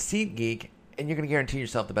SeatGeek, and you're going to guarantee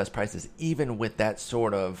yourself the best prices, even with that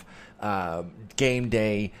sort of game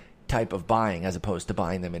day type of buying, as opposed to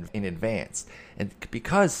buying them in advance. And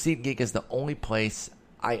because SeatGeek is the only place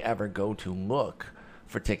I ever go to look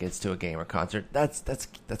for tickets to a game or concert, that's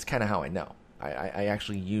kind of how I know. I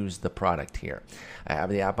actually use the product here. I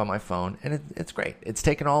have the app on my phone, and it's great. It's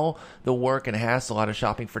taken all the work and hassle out of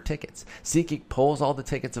shopping for tickets. SeatGeek pulls all the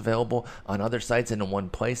tickets available on other sites into one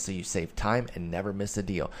place, so you save time and never miss a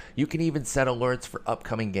deal. You can even set alerts for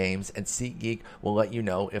upcoming games, and SeatGeek will let you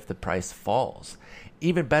know if the price falls.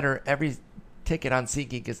 Even better, every ticket on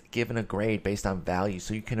SeatGeek is given a grade based on value,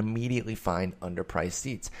 so you can immediately find underpriced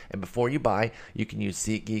seats. And before you buy, you can use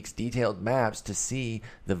SeatGeek's detailed maps to see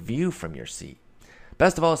the view from your seat.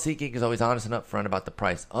 Best of all, SeatGeek is always honest and upfront about the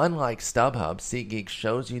price. Unlike StubHub, SeatGeek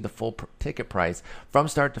shows you the full ticket price from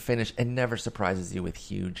start to finish and never surprises you with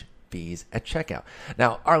huge fees at checkout.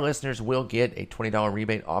 Now, our listeners will get a $20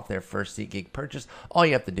 rebate off their first SeatGeek purchase. All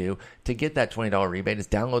you have to do to get that $20 rebate is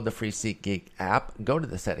download the free SeatGeek app, go to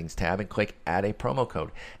the settings tab, and click add a promo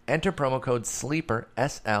code. Enter promo code SLEEPER,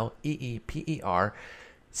 SLEEPER,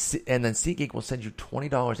 and then SeatGeek will send you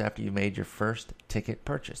 $20 after you made your first ticket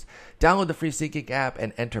purchase. Download the free SeatGeek app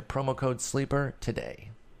and enter promo code SLEEPER today.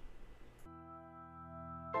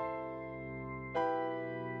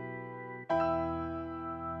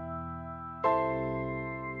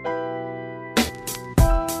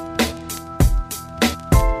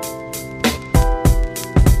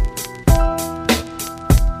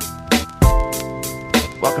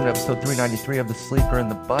 Welcome to episode 393 of The Sleeper and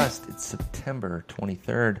the Bust. It's September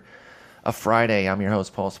 23rd, a Friday. I'm your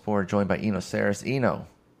host, Paul Sporer, joined by Eno Saris. Eno,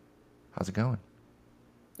 how's it going?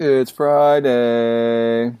 It's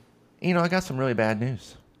Friday. Eno, I got some really bad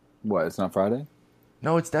news. What, it's not Friday?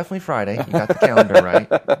 No, it's definitely Friday. You got the calendar right.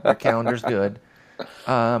 Your calendar's good.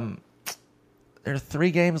 There are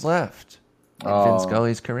 3 games left in Vin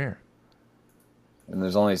Scully's career. And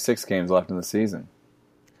there's only 6 games left in the season.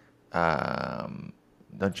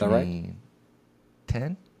 Don't you mean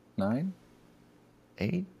 10? 9?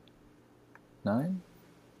 8? 9?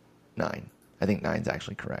 9. I think 9's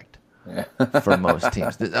actually correct. Yeah. For most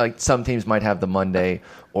teams. Like some teams might have the Monday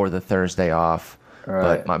or the Thursday off,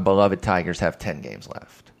 right. But my beloved Tigers have 10 games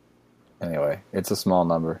left. Anyway, it's a small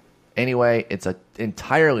number. Anyway, it's an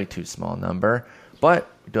entirely too small number,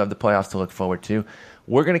 but we do have the playoffs to look forward to.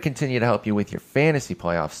 We're going to continue to help you with your fantasy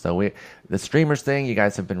playoffs, though. The streamers thing, you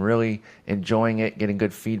guys have been really enjoying it, getting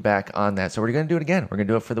good feedback on that. So we're going to do it again. We're going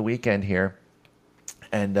to do it for the weekend here.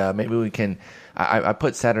 And maybe we can I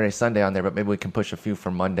put Saturday, Sunday on there, but maybe we can push a few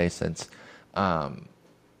for Monday since,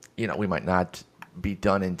 we might not be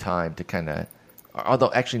done in time to kind of –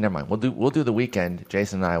 although, actually, never mind. We'll do the weekend.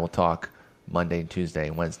 Jason and I will talk Monday, Tuesday,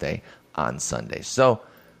 and Wednesday on Sunday. So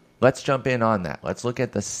 – let's jump in on that. Let's look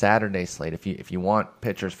at the Saturday slate. If you want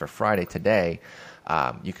pictures for Friday today,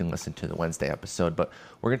 you can listen to the Wednesday episode. But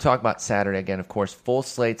we're going to talk about Saturday again. Of course, full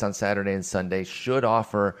slates on Saturday and Sunday should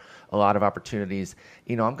offer a lot of opportunities.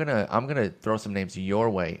 I'm gonna throw some names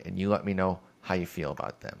your way, and you let me know how you feel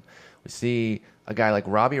about them. We see a guy like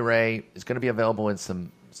Robbie Ray is going to be available in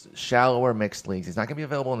some shallower mixed leagues. He's not going to be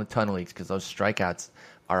available in the ton of leagues because those strikeouts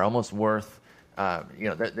are almost worth.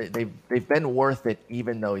 They've been worth it,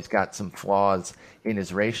 even though he's got some flaws in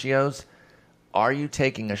his ratios. Are you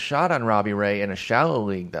taking a shot on Robbie Ray in a shallow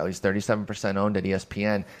league, though? He's 37% owned at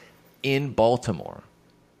ESPN in Baltimore.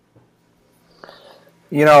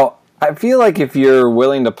 I feel like if you're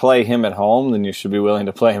willing to play him at home, then you should be willing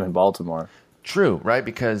to play him in Baltimore. True, right?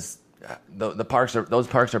 Because those parks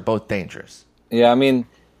are both dangerous. Yeah, I mean,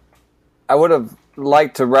 I would have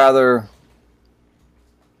liked to rather.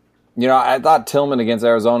 I thought Tillman against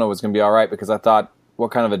Arizona was going to be all right because I thought, what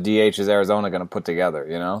kind of a DH is Arizona going to put together,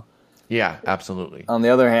 Yeah, absolutely. On the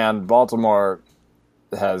other hand, Baltimore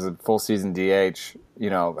has a full season DH,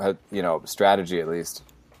 strategy at least.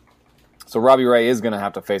 So Robbie Ray is going to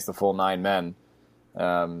have to face the full 9 men.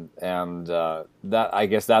 That I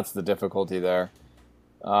guess that's the difficulty there.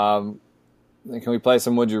 Can we play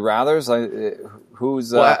some Would You Rathers?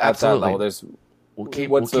 Who's at that level?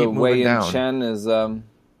 What's the weigh-in Chen is...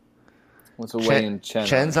 What's away in Chen?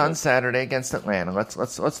 Chen's on Saturday against Atlanta.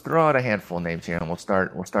 Let's throw out a handful of names here, and we'll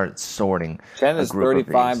start sorting. Chen is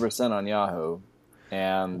 35% on Yahoo,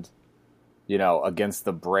 and against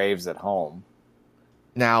the Braves at home.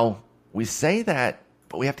 Now we say that,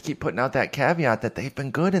 but we have to keep putting out that caveat that they've been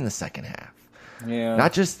good in the second half. Yeah,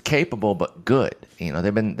 not just capable, but good.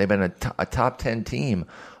 They've been a top 10 team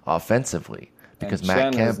offensively because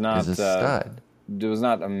Matt Kemp is a stud. It was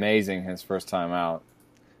not amazing his first time out.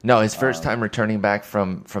 No, his first time returning back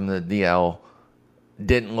from the DL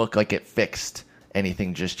didn't look like it fixed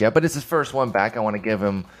anything just yet. But it's his first one back. I want to give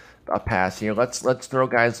him a pass here. Let's throw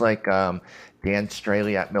guys like Dan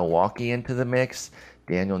Straily at Milwaukee into the mix.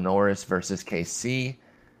 Daniel Norris versus KC.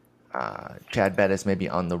 Chad Bettis maybe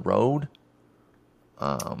on the road.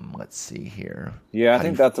 Let's see here. Yeah, I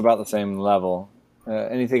think that's about the same level.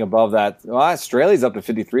 Anything above that, Straley's up to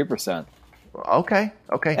 53%. Okay.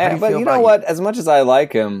 But you know what? As much as I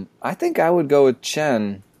like him, I think I would go with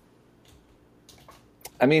Chen.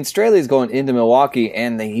 I mean, Straley's going into Milwaukee,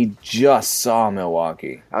 and he just saw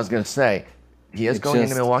Milwaukee. I was going to say, he is going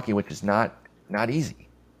into Milwaukee, which is not easy.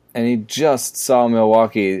 And he just saw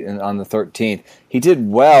Milwaukee on the 13th. He did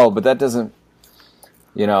well, but that doesn't,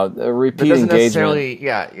 a repeat engagement. Necessarily,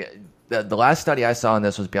 yeah. The last study I saw on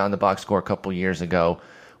this was Beyond the Box Score a couple years ago,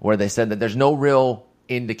 where they said that there's no real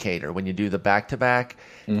indicator when you do the back-to-back.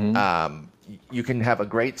 Mm-hmm. You can have a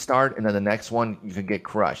great start, and then the next one you could get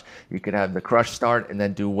crushed. You could have the crush start and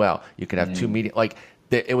then do well. You could have two medium.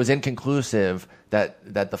 It was inconclusive that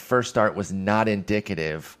the first start was not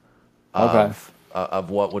indicative of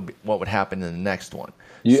what would happen in the next one.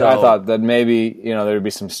 I thought that maybe there would be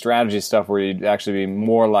some strategy stuff where you'd actually be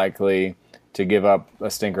more likely to give up a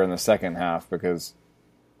stinker in the second half because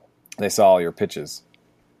they saw all your pitches.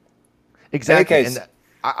 Exactly. And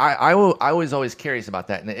I was always curious about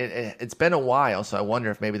that, and it's been a while, so I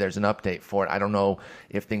wonder if maybe there's an update for it. I don't know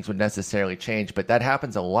if things would necessarily change, but that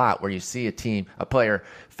happens a lot where you see a player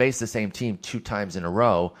face the same team 2 times in a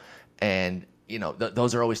row, and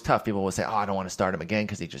those are always tough. People will say, "Oh, I don't want to start him again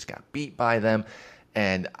because he just got beat by them."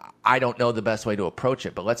 And I don't know the best way to approach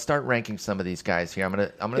it, but let's start ranking some of these guys here. I'm gonna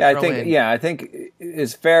I think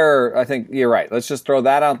it's fair. I think you're right. Let's just throw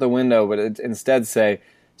that out the window, but instead say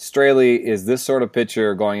Straily is this sort of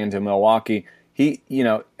pitcher going into Milwaukee. He,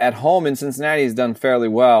 at home in Cincinnati, he's done fairly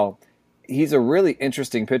well. He's a really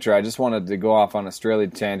interesting pitcher. I just wanted to go off on a Straily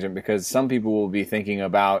tangent because some people will be thinking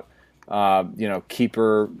about,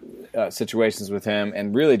 keeper situations with him,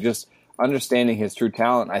 and really just understanding his true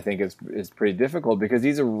talent, I think, is pretty difficult because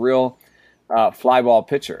he's a real fly ball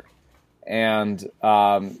pitcher. And,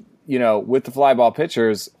 with the fly ball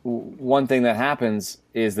pitchers, one thing that happens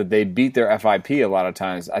is that they beat their FIP a lot of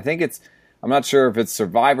times. I'm not sure if it's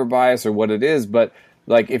survivor bias or what it is, but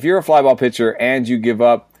if you're a fly ball pitcher and you give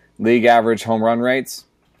up league average home run rates,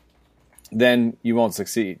 then you won't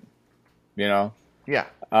succeed, Yeah.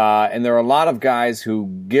 And there are a lot of guys who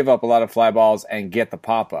give up a lot of fly balls and get the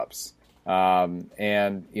pop-ups.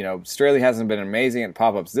 Straily hasn't been amazing at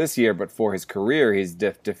pop-ups this year, but for his career, he's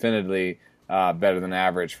definitely better than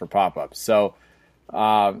average for pop-ups. So,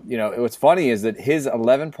 what's funny is that his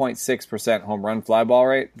 11.6% home run fly ball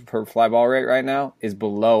rate right now is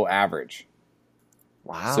below average.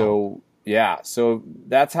 Wow. So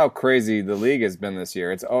that's how crazy the league has been this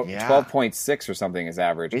year. It's 12.6 or something is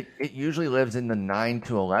average. It usually lives in the 9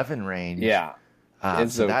 to 11 range. Yeah.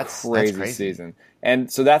 It's so that's crazy season.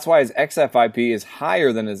 And so that's why his xFIP is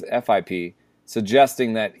higher than his FIP,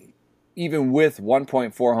 suggesting that even with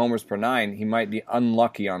 1.4 homers per 9, he might be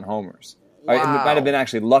unlucky on homers. Wow. He might have been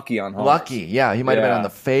actually lucky on homers. Lucky, yeah. He might have been on the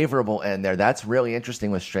favorable end there. That's really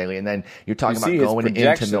interesting with Straily. And then you're talking about going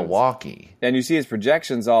into Milwaukee. And you see his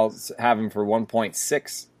projections all have him for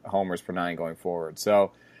 1.6 homers per 9 going forward.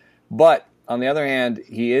 So, but on the other hand,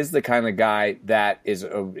 he is the kind of guy that is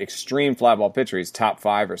an extreme fly ball pitcher. He's top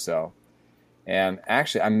 5 or so. And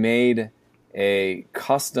actually, I made a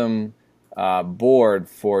custom board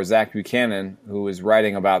for Zach Buchanan, who was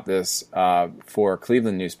writing about this for a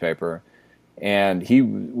Cleveland newspaper. And he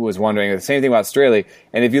was wondering the same thing about Straily.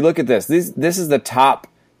 And if you look at this is the top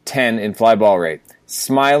 10 in fly ball rate.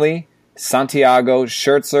 Smiley, Santiago,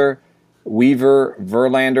 Scherzer, Weaver,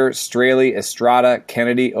 Verlander, Straily, Estrada,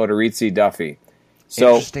 Kennedy, Odorizzi, Duffy. So,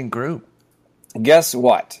 interesting group. Guess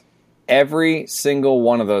what? Every single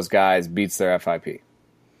one of those guys beats their FIP.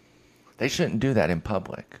 They shouldn't do that in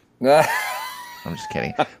public. I'm just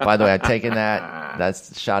kidding. By the way, I've taken that.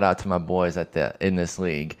 That's shout out to my boys in this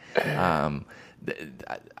league. I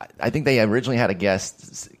think they originally had a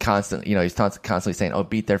guest constantly, he's constantly saying, "Oh,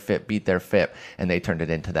 beat their FIP," and they turned it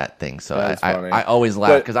into that thing. So I always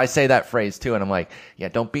laugh because I say that phrase too, and I'm like, "Yeah,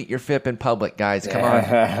 don't beat your FIP in public, guys. Come on."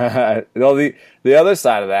 Well, the other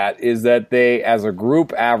side of that is that they, as a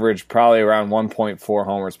group, average probably around 1.4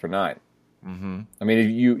 homers per 9. Mm-hmm. I mean,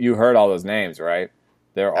 you heard all those names, right?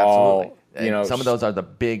 They're Absolutely. all some of those are the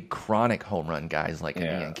big chronic home run guys like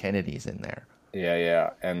Ian Kennedy's in there.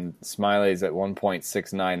 Yeah. And Smiley's at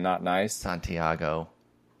 1.69, not nice. Santiago.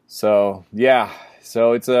 So, yeah.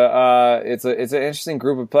 So it's an interesting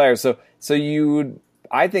group of players. So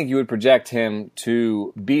I think you would project him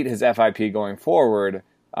to beat his FIP going forward,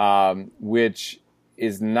 which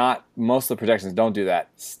is not. Most of the projections don't do that.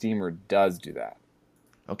 Steamer does do that.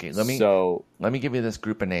 Okay, let me give you this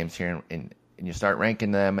group of names here, and you start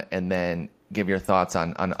ranking them, and then give your thoughts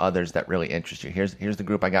on others that really interest you. Here's the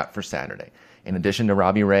group I got for Saturday. In addition to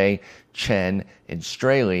Robbie Ray, Chen, and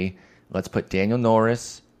Straley, let's put Daniel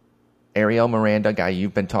Norris, Ariel Miranda, guy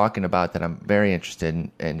you've been talking about that I'm very interested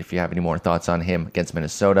in, and if you have any more thoughts on him against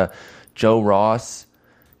Minnesota, Joe Ross,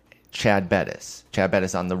 Chad Bettis. Chad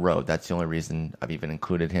Bettis on the road. That's the only reason I've even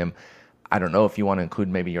included him. I don't know if you want to include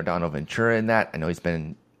maybe Yordano Ventura in that. I know he's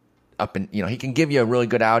been up and he can give you a really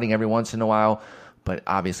good outing every once in a while, but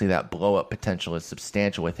obviously that blow-up potential is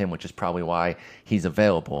substantial with him, which is probably why he's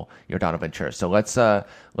available, Yordano Ventura. So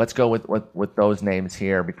let's go with those names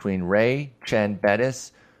here between Ray, Chen,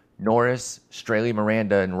 Bettis, Norris, Straley,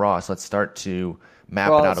 Miranda, and Ross. Let's start to map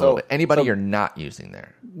it out a little bit. Anybody you're not using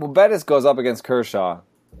there? Well, Bettis goes up against Kershaw.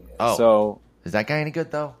 Oh, so is that guy any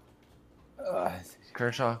good though?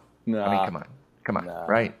 Kershaw? No. I mean, come on,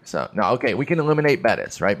 right? So no, okay, we can eliminate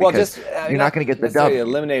Bettis, right? Because you're not going to get the W.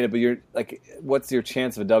 Eliminate it, but you're like, what's your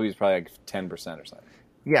chance of a W? Is probably like 10% or something.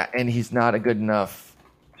 Yeah, and he's not a good enough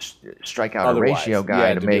strikeout ratio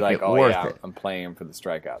guy to make it worth it. I'm playing him for the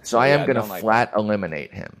strikeouts. So I am going to flat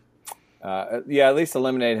eliminate him. At least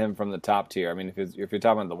eliminate him from the top tier. I mean, if you're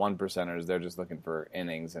talking about the 1%ers, they're just looking for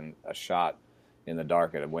innings and a shot in the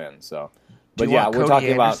dark at a win. So, but we're talking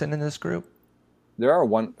Anderson about in this group. There are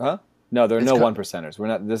No, there are no 1%ers. We're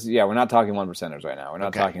not we're not talking 1%ers right now. We're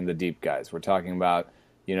not talking the deep guys. We're talking about,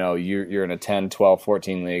 you're in a 10, 12,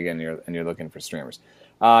 14 league and you're looking for streamers.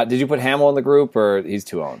 Did you put Hamill in the group, or he's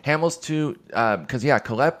too owned? Hamill's too, because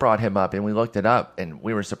Colette brought him up and we looked it up and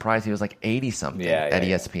we were surprised he was like 80 something at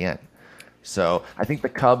ESPN. So I think the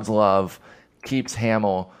Cubs love keeps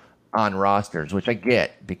Hamill on rosters, which I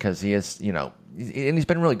get because he is, and he's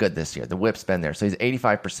been really good this year. The whip's been there. So he's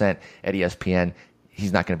 85% at ESPN.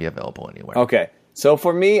 He's not going to be available anywhere. Okay. So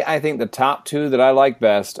for me, I think the top two that I like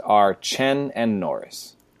best are Chen and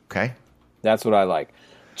Norris. Okay. That's what I like.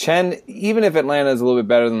 Chen, even if Atlanta is a little bit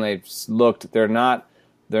better than they've looked, they're not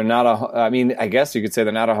I guess you could say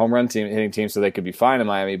they're not a home run hitting team, so they could be fine in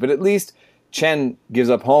Miami. But at least Chen gives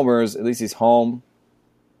up homers. At least he's home.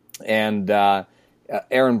 And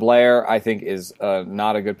Aaron Blair, I think, is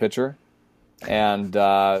not a good pitcher. And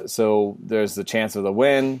so there's the chance of the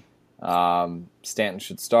win. Stanton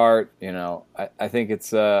should start. I think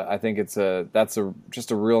it's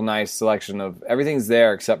just a real nice selection of everything's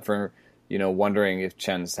there except for wondering if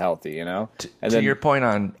Chen's healthy. To your point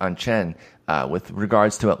on Chen, with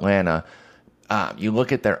regards to Atlanta, you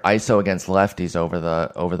look at their ISO against lefties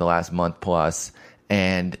over the last month plus,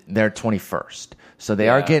 and they're 21st. So they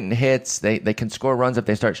are getting hits. They can score runs if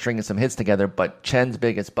they start stringing some hits together. But Chen's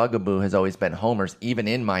biggest bugaboo has always been homers, even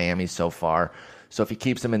in Miami so far. So if he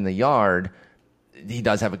keeps them in the yard, he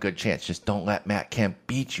does have a good chance. Just don't let Matt Kemp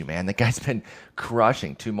beat you, man. The guy's been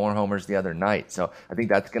crushing 2 more homers the other night. So I think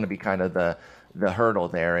that's going to be kind of the hurdle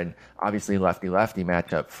there. And obviously lefty-lefty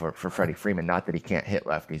matchup for Freddie Freeman. Not that he can't hit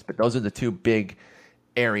lefties, but those are the 2 big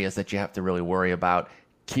areas that you have to really worry about.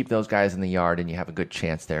 Keep those guys in the yard, and you have a good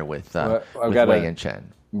chance there with Wei and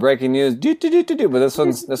Chen. Breaking news, but this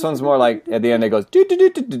one's more like at the end it goes.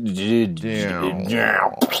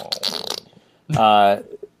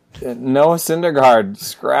 Noah Syndergaard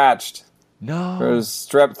scratched. No. For his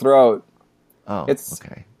strep throat. Oh, it's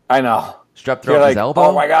okay. I know. Strep throat, his elbow?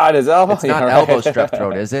 Oh my God, his elbow. It's not elbow strep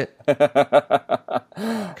throat, is it? Because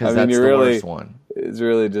that's the worst one. It's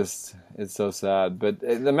really just, it's so sad. But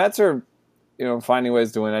the Mets are, finding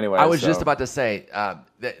ways to win anyway. I was just about to say,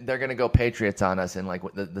 they're going to go Patriots on us, and like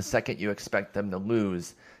the second you expect them to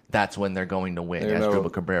lose, that's when they're going to win.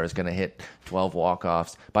 Asdrubal Cabrera is going to hit 12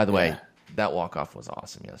 walk-offs. By the way, that walk-off was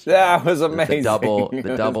awesome yesterday. That was amazing.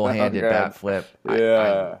 The double-handed bat flip.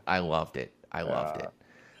 Yeah. I loved it. I loved it.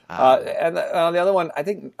 And the other one, I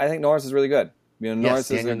think Norris is really good.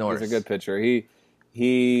 Norris is a good pitcher. He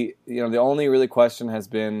the only really question has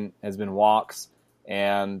been walks,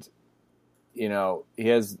 and he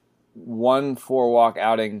has 1 4-walk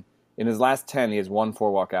outing in his last 10. He has 1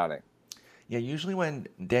 4-walk outing. Yeah, usually when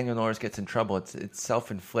Daniel Norris gets in trouble, it's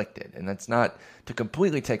self-inflicted, and that's not to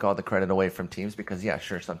completely take all the credit away from teams because,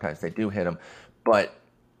 sometimes they do hit him, but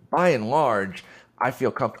by and large, I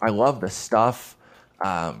feel comfortable. I love the stuff.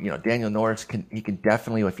 Daniel Norris can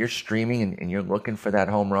definitely, if you're streaming and you're looking for that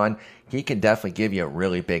home run, he can definitely give you a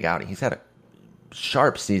really big outing. He's had a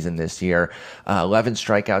sharp season this year, 11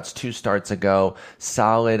 strikeouts, 2 starts ago,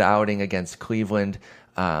 solid outing against Cleveland.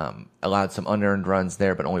 Allowed some unearned runs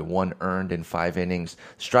there, but only 1 earned in 5 innings.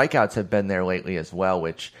 Strikeouts have been there lately as well,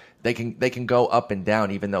 which they can go up and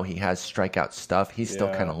down. Even though he has strikeout stuff, he's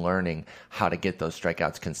still kind of learning how to get those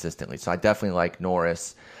strikeouts consistently. So I definitely like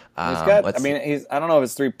Norris. He's got. I don't know if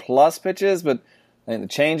it's 3+ pitches, but the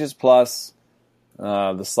change is plus.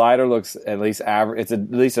 The slider looks at least average. It's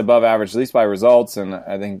at least above average, at least by results. And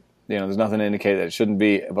I think there's nothing to indicate that it shouldn't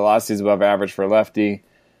be. Velocity is above average for a lefty.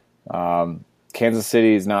 Kansas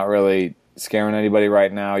City is not really scaring anybody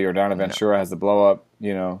right now. Yordan Ventura has the blow up.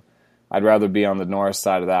 I'd rather be on the Norris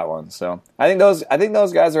side of that one. So I think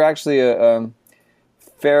those guys are actually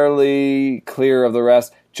fairly clear of the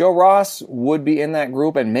rest. Joe Ross would be in that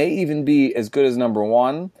group and may even be as good as number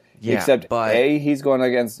 1. Yeah, except A, he's going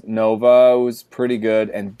against Nova, who's pretty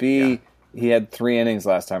good, and B, he had 3 innings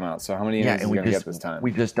last time out. So how many innings is he going to get this time?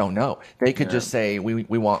 We just don't know. They could just say, we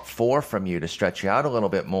want 4 from you to stretch you out a little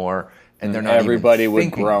bit more, and they're not everybody even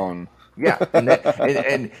would groan. Yeah, and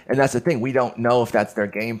that's the thing. We don't know if that's their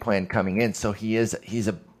game plan coming in. So he's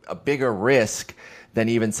a bigger risk than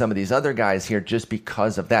even some of these other guys here just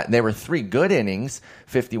because of that. And there were 3 good innings,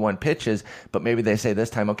 51 pitches, but maybe they say this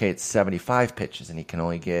time, okay, it's 75 pitches, and he can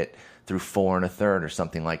only get through 4 1/3 or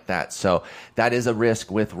something like that. So that is a risk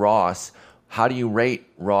with Ross. How do you rate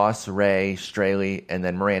Ross, Ray, Straley, and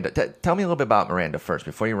then Miranda? Tell me a little bit about Miranda first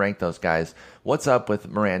before you rank those guys. What's up with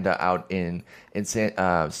Miranda out in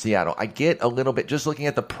Seattle? I get a little bit just looking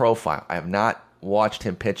at the profile. I have not watched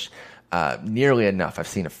him pitch nearly enough. I've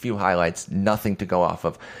seen a few highlights, nothing to go off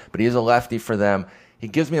of. But he is a lefty for them. He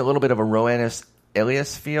gives me a little bit of a Roenis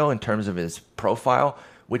Elias feel in terms of his profile,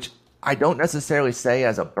 which I don't necessarily say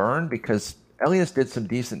as a burn because Elias did some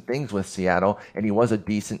decent things with Seattle, and he was a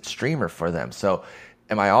decent streamer for them. So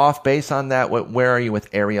am I off base on that? Where are you with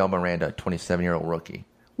Ariel Miranda, 27-year-old rookie?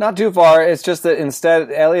 Not too far. It's just that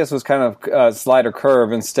instead, Elias was kind of slider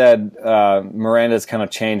curve. Instead, Miranda's kind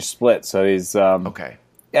of changed split. So he's okay.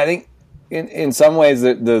 I think in some ways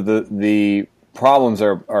the problems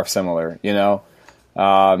are similar. In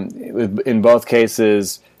both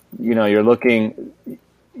cases, you're looking.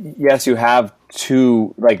 Yes, you have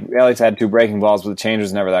 2. Like Elias had 2 breaking balls, but the change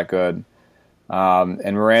was never that good.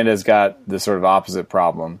 And Miranda's got the sort of opposite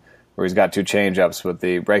problem, where he's got 2 changeups, but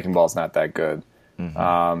the breaking ball's not that good.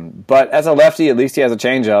 Mm-hmm. But as a lefty, at least he has a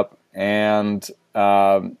changeup, and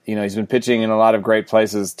he's been pitching in a lot of great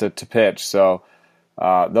places to pitch. So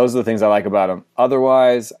those are the things I like about him.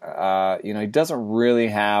 Otherwise, he doesn't really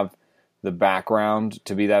have the background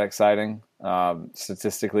to be that exciting,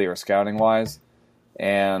 statistically or scouting wise.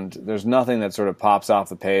 And there's nothing that sort of pops off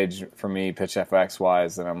the page for me, pitch FX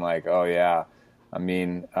wise, that I'm like, oh yeah. I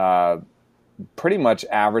mean, pretty much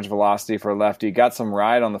average velocity for a lefty. Got some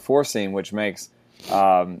ride on the 4-seam, which makes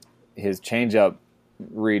his changeup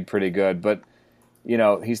read pretty good. But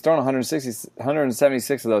he's thrown 176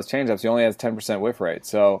 of those changeups. He only has 10% whiff rate,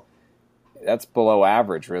 so that's below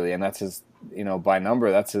average, really. And that's his, by number,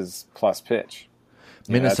 that's his plus pitch.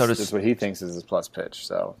 That's what he thinks is his plus pitch.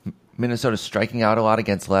 So Minnesota's striking out a lot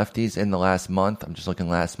against lefties in the last month. I'm just looking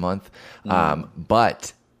last month,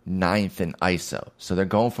 but 9th in ISO. So they're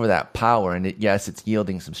going for that power, and it's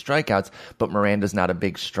yielding some strikeouts, but Miranda's not a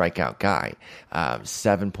big strikeout guy.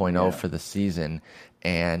 7.0 for the season,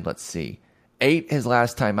 and let's see. 8 his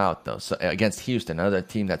last time out, though, so against Houston, another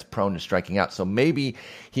team that's prone to striking out. So maybe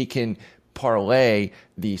he can parlay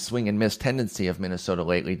the swing and miss tendency of Minnesota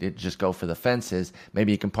lately to just go for the fences.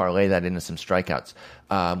 Maybe you can parlay that into some strikeouts.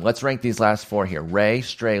 Let's rank these last 4 here. Ray,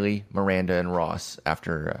 Straley, Miranda, and Ross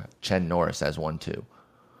after Chen Norris as 1-2.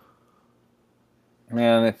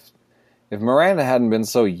 Man, if Miranda hadn't been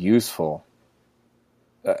so useful,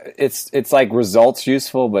 it's like results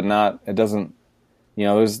useful, but not, it doesn't,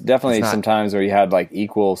 there's definitely some times where you had like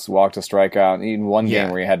equal walk to strikeout, even one game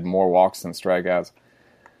where you had more walks than strikeouts.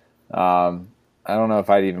 I don't know if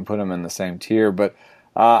I'd even put him in the same tier, but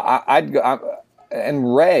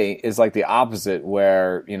and Ray is like the opposite,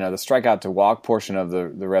 where the strikeout to walk portion of the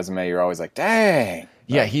resume, you're always like, dang.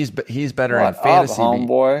 Yeah, he's better in fantasy,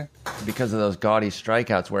 homeboy, because of those gaudy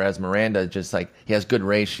strikeouts. Whereas Miranda, just like he has good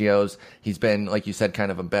ratios. He's been, like you said,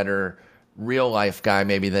 kind of a better real life guy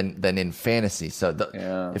maybe than in fantasy. So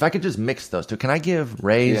if I could just mix those two, can I give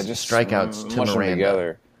Ray's strikeouts to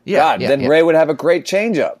Miranda? Together. Then Ray would have a great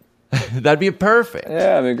changeup. That'd be perfect.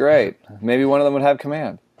 Yeah, that'd be great. Maybe one of them would have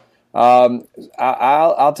command.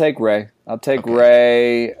 I'll take Ray. I'll take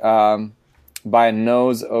Ray by a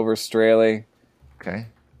nose over Straley. Okay.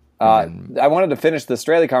 I wanted to finish the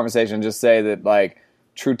Straley conversation and just say that, like,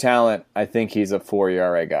 true talent, I think he's a 4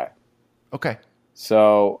 ERA guy. Okay.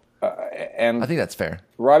 So, And I think that's fair.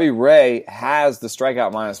 Robbie Ray has the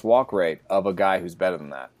strikeout minus walk rate of a guy who's better than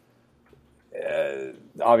that.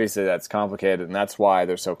 Obviously, that's complicated, and that's why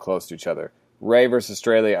they're so close to each other. Ray versus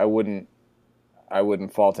Straley, I wouldn't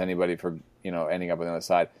fault anybody for ending up on the other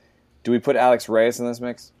side. Do we put Alex Reyes in this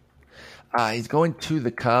mix? He's going to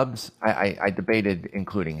the Cubs. I debated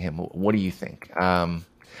including him. What do you think?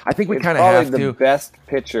 I think we kind of have to. The best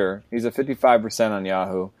pitcher. He's a 55% on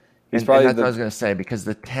Yahoo. He's probably that's what I was going to say, because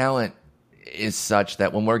the talent is such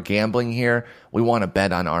that when we're gambling here, we want to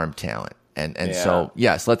bet on arm talent. And so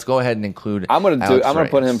yes, let's go ahead and include. I'm going to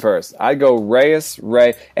put him first. I go Reyes,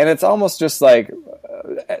 Ray, and it's almost just like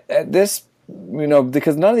at this,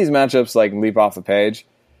 because none of these matchups like leap off the page.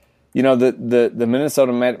 The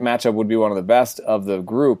Minnesota matchup would be one of the best of the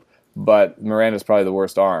group, but Miranda's probably the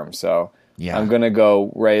worst arm. So yeah. I'm going to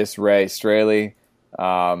go Reyes, Ray, Straley.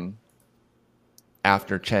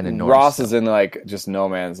 After Chen and Norris. Ross is in like just no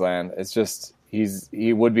man's land. It's just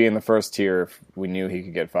he would be in the first tier if we knew he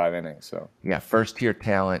could get 5 innings. So yeah, first tier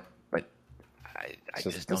talent, but I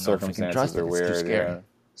just don't know if we can trust it. It's too scary. Yeah.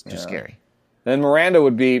 It's too scary. Then Miranda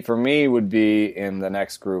would be in the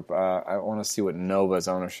next group. I want to see what Nova's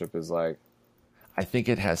ownership is like. I think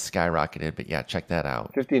it has skyrocketed, but yeah, check that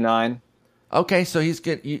out. 59. Okay, so he's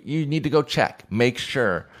good. You need to go check. Make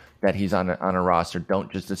sure that he's on a roster.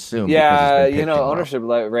 Don't just assume. Yeah, ownership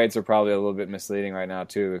rates are probably a little bit misleading right now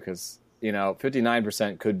too, because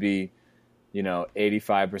 59% could be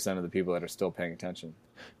 85% of the people that are still paying attention.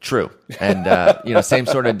 True. And, same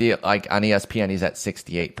sort of deal. Like on ESPN, he's at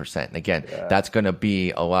 68%. And again, that's going to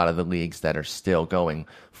be a lot of the leagues that are still going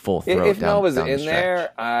full throat. If Nova's in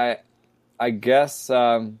there, I guess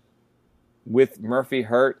with Murphy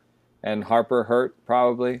hurt and Harper hurt,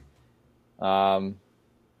 probably. I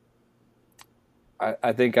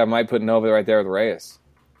think I might put Nova right there with Reyes.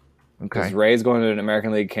 Okay. Because Reyes going to an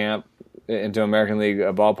American League camp, into American League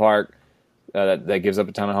ballpark that gives up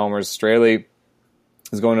a ton of homers. Straley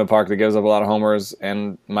is going to a park that gives up a lot of homers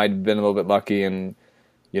and might have been a little bit lucky. And,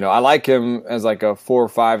 I like him as like a 4 or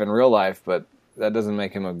 5 in real life, but that doesn't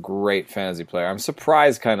make him a great fantasy player. I'm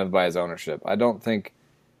surprised kind of by his ownership. I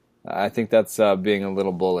think that's being a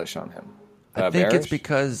little bullish on him. I think it's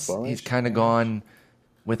because he's kind of gone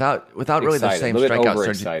without really the same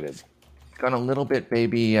strikeout surge. Gone a little bit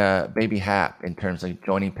baby Hap in terms of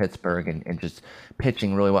joining Pittsburgh and just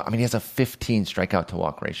pitching really well. I mean, he has a 15 strikeout to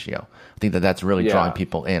walk ratio. I think that's really drawing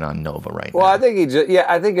people in on Nova right now. Well, I think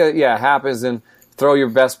Hap is in throw your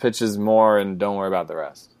best pitches more and don't worry about the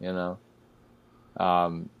rest.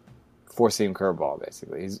 4-seam curveball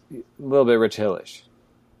basically. He's a little bit Rich Hillish.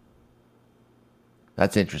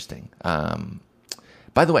 That's interesting.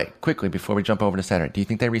 By the way, quickly before we jump over to Saturday, do you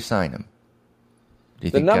think they re-sign him?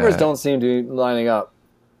 The numbers don't seem to be lining up.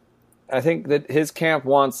 I think that his camp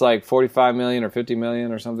wants like $45 million or $50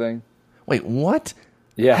 million or something. Wait, what?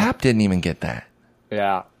 Yeah. Hap didn't even get that.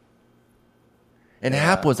 Yeah. And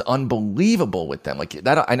Hap was unbelievable with them. Like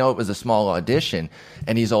that, I know it was a small audition,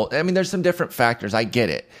 and he's old. I mean, there's some different factors. I get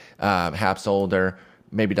it. Hap's older,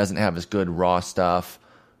 maybe doesn't have as good raw stuff,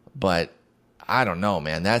 but I don't know,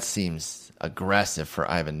 man. That seems aggressive for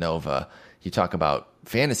Ivan Nova. You talk about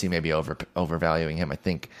fantasy maybe overvaluing him. I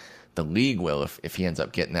think the league will if he ends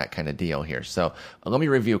up getting that kind of deal here. So let me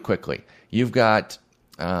review quickly. You've got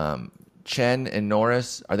Chen and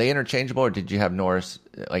Norris. Are they interchangeable, or did you have Norris?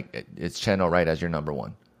 Like, it's Chen all right as your number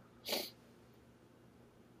one?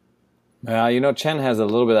 Chen has a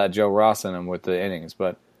little bit of that Joe Ross in him with the innings,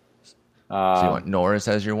 but so you want Norris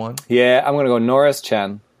as your one? Yeah, I'm going to go Norris,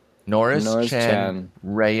 Chen. Norris, Chen,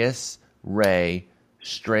 Reyes, Ray,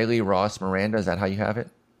 Straley, Ross, Miranda. Is that how you have it?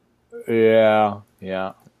 Yeah.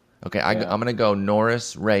 Okay, I'm going to go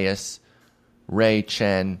Norris, Reyes, Ray,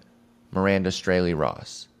 Chen, Miranda, Straley,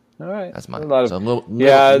 Ross. All right. That's mine. The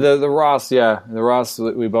Ross, the Ross,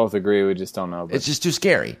 we both agree. We just don't know. But. It's just too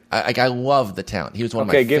scary. I love the talent. He was one of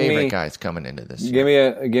my favorite guys coming into this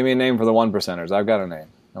year. Give me a name for the 1%ers. I've got a name.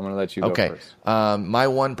 I'm going to let you go first. My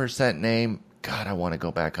 1% name, God, I want to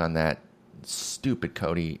go back on that stupid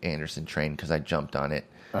Cody Anderson train because I jumped on it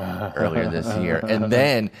earlier this year. And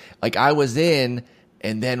then, I was in,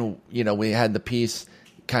 and then, we had the piece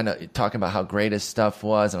kind of talking about how great his stuff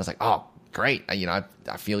was, and I was like, oh, great. I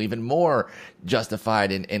feel even more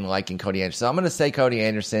justified in liking Cody Anderson. So I'm going to say Cody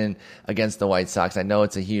Anderson against the White Sox. I know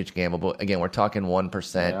it's a huge gamble, but again, we're talking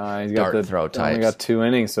 1% dart throw types. He only got 2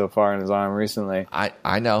 innings so far in his arm recently.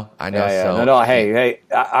 I know. Yeah. So, no. Hey,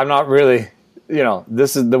 I'm not really.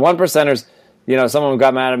 This is the 1%ers. Someone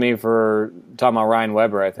got mad at me for talking about Ryan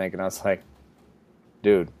Weber, I think, and I was like,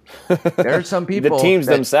 dude, there are some people. The teams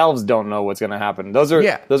themselves don't know what's going to happen. Those are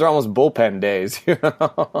almost bullpen days.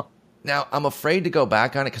 Now, I'm afraid to go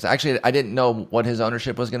back on it because actually I didn't know what his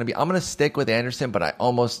ownership was going to be. I'm going to stick with Anderson, but I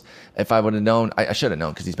almost, if I would have known, I should have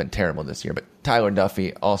known because he's been terrible this year, but Tyler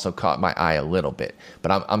Duffey also caught my eye a little bit.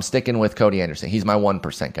 But I'm sticking with Cody Anderson. He's my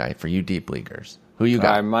 1% guy for you deep leaguers. Who you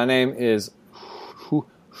got? My name is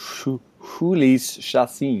Jhoulys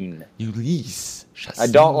Chacin. Jhoulys Chacin. I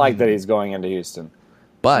don't like that he's going into Houston.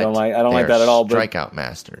 But I don't like that at all. Strikeout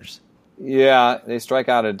masters. Yeah, they strike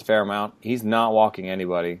out a fair amount. He's not walking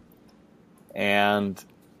anybody. And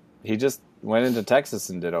he just went into Texas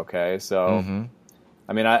and did okay. So,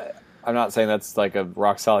 I mean, I'm not saying that's like a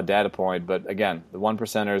rock-solid data point, but again, the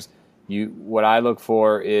 1%ers, what I look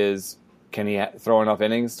for is, can he throw enough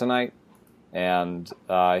innings tonight? And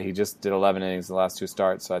he just did 11 innings in the last 2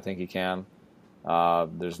 starts, so I think he can.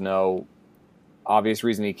 There's no obvious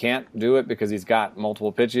reason he can't do it because he's got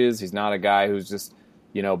multiple pitches. He's not a guy who's just,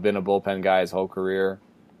 been a bullpen guy his whole career.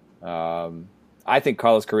 I think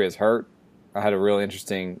Carlos Correa's hurt. I had a really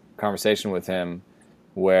interesting conversation with him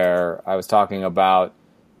where I was talking about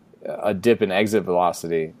a dip in exit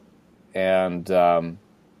velocity. And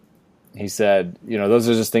he said, those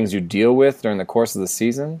are just things you deal with during the course of the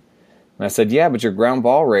season. And I said, yeah, but your ground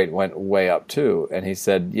ball rate went way up too. And he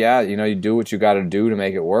said, yeah, you do what you got to do to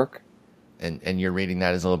make it work. And you're reading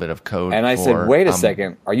that as a little bit of code. And I said, wait a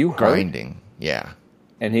second, are you grinding? Hurt? Yeah.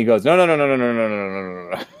 And he goes, no.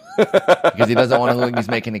 Because he doesn't want to look like he's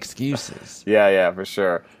making excuses. Yeah, for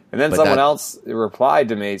sure. And then someone else replied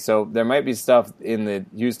to me. So there might be stuff in the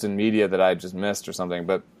Houston media that I just missed or something.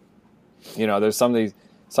 But, there's somebody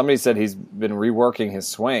said he's been reworking his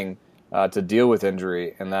swing to deal with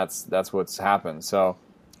injury, and that's what's happened. So,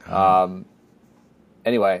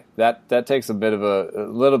 anyway, that takes a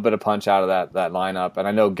little bit of punch out of that lineup. And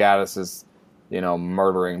I know Gaddis is,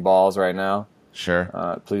 murdering balls right now.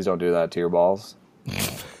 Sure. Please don't do that to your balls.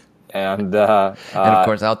 And of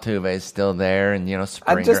course Altuve is still there, and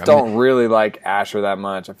Springer. I just don't really like Asher that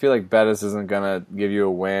much. I feel like Bettis isn't gonna give you a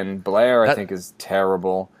win. Blair, I think, is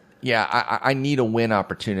terrible. Yeah, I need a win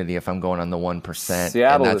opportunity if I'm going on the 1%.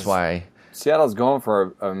 And that's why Seattle's going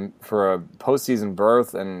for a postseason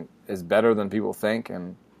berth and is better than people think.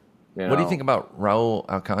 And what do you think about Raul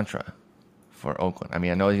Alcantara for Oakland? I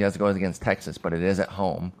mean, I know he has to go against Texas, but it is at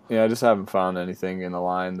home. Yeah, I just haven't found anything in the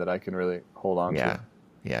line that I can really hold on to.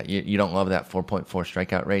 Yeah, you don't love that 4.4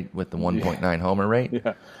 strikeout rate with the 1.9 homer rate?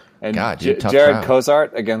 Yeah. And God, Jared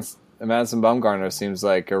Cozart against Madison Bumgarner seems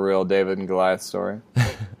like a real David and Goliath story.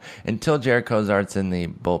 Until Jared Cozart's in the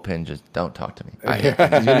bullpen, just don't talk to me.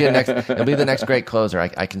 He'll be the next great closer.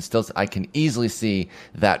 I can easily see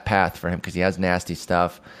that path for him because he has nasty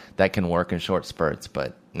stuff that can work in short spurts,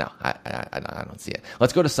 but no, I don't see it.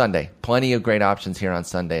 Let's go to Sunday. Plenty of great options here on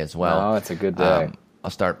Sunday as well. Oh, it's a good day.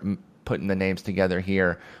 I'll start putting the names together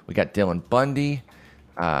here. We got Dylan Bundy.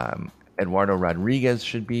 Eduardo Rodriguez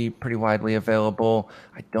should be pretty widely available.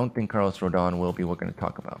 I don't think Carlos Rodon will be. We're going to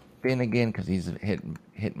talk about Finnegan because he's hit and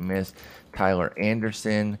miss. Tyler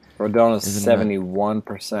Anderson. Rodon is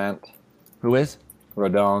 71%. Who is?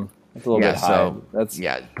 Rodon. That's a little bit high.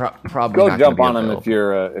 Probably go not jump on him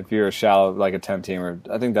available. if you're a shallow, like a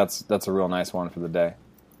 10-teamer. I think that's a real nice one for the day.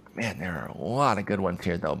 Man, there are a lot of good ones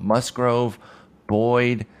here though. Musgrove,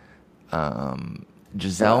 Boyd,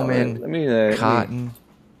 Giselman, Cotton.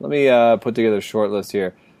 Let me put together a short list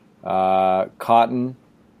here. Cotton.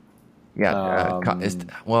 Yeah.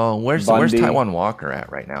 Where's Taijuan Walker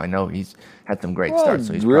at right now? I know he's had some great starts,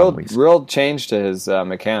 so he's real change to his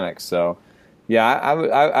mechanics. So, yeah,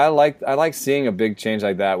 I like seeing a big change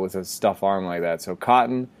like that with a stuff arm like that. So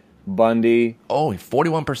Cotton, Bundy. Oh,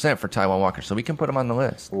 41% for Taijuan Walker, so we can put him on the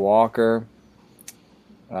list. Walker.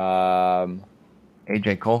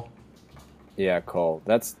 AJ Cole. Yeah, Cole.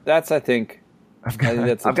 That's I think. I've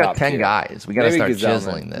got 10 guys. We got to start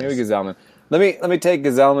chiseling this. Maybe Giselman. Let me take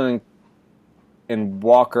Giselman and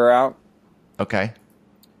Walker out. Okay.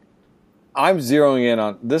 I'm zeroing in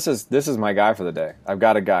on this is my guy for the day. I've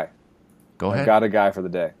got a guy. Go ahead. I've got a guy for the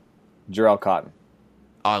day. Jarrell Cotton.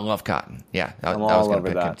 Oh, I love Cotton. Yeah, I was going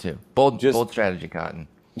to pick him too. Bold strategy, Cotton.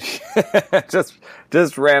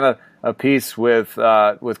 just ran a piece with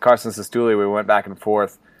Carson Sestouli. We went back and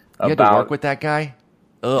forth. You had to work with that guy?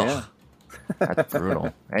 Ugh. Yeah. That's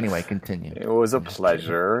brutal. Anyway, continue. It was a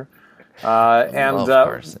pleasure. We went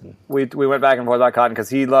back and forth about Cotton because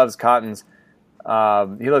he loves Cotton's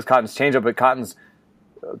changeup, but Cotton's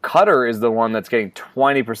cutter is the one that's getting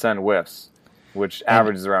 20% whiffs, which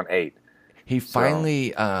averages around 8.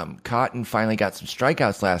 Cotton finally got some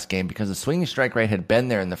strikeouts last game because the swinging strike rate had been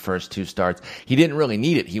there in the first 2 starts. He didn't really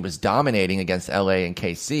need it. He was dominating against LA and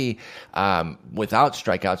KC without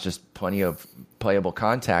strikeouts, just plenty of playable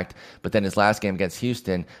contact. But then his last game against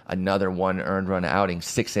Houston, another 1 earned run outing,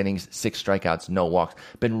 6 innings, 6 strikeouts, no walks.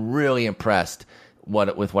 Been really impressed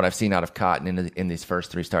with what I've seen out of Cotton in these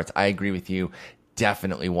first 3 starts. I agree with you.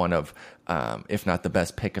 Definitely one of, if not the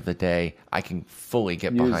best pick of the day. I can fully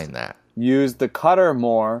get behind that. Used the cutter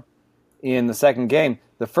more in the second game.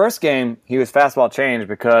 The first game, he was fastball change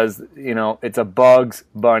because, it's a Bugs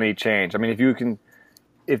Bunny change. I mean,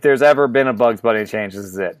 if there's ever been a Bugs Bunny change, this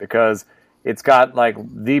is it, because it's got like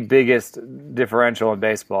the biggest differential in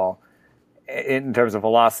baseball in terms of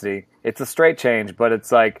velocity. It's a straight change, but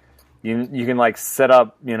it's like you can like set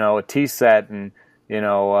up, a tee set and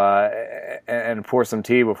and pour some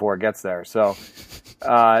tea before it gets there. So,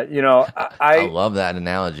 I love that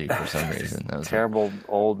analogy for some reason. That was terrible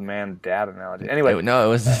old man dad analogy. Anyway, it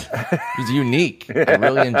was unique. I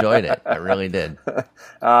really enjoyed it. I really did.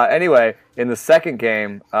 Anyway, in the second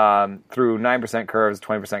game, through 9% curves,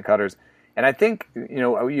 20% cutters, and I think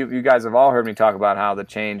you guys have all heard me talk about how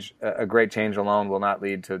a great change alone will not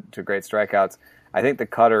lead to great strikeouts. I think the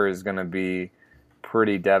cutter is going to be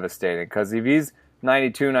pretty devastating because if he's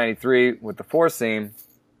 92, 93 with the 4-seam,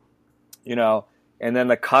 and then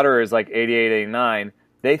the cutter is like 88, 89,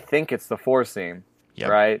 they think it's the 4-seam,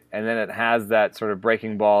 right? And then it has that sort of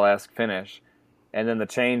breaking ball-esque finish. And then the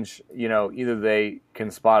change, either they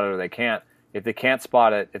can spot it or they can't. If they can't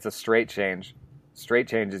spot it, it's a straight change. Straight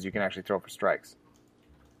changes you can actually throw for strikes.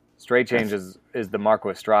 Straight changes is the Marco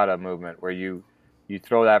Estrada movement where you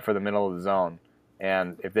throw that for the middle of the zone.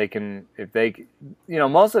 And if they,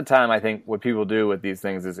 most of the time I think what people do with these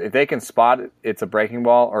things is if they can spot it's a breaking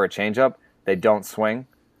ball or a changeup, they don't swing.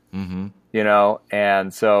 Mm-hmm.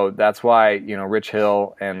 And so that's why, Rich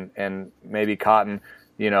Hill and maybe Cotton,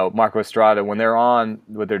 Marco Estrada, when they're on,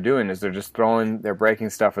 what they're doing is they're just throwing their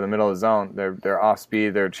breaking stuff for the middle of the zone. They're off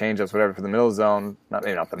speed, their changeups, whatever, for the middle of the zone. Not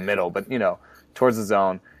the middle, but, towards the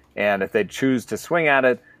zone. And if they choose to swing at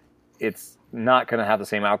it, it's not going to have the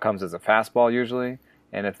same outcomes as a fastball usually.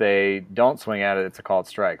 And if they don't swing at it, it's a called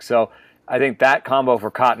strike. So I think that combo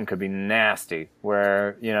for Cotton could be nasty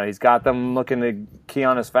where, he's got them looking to key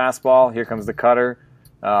on his fastball. Here comes the cutter.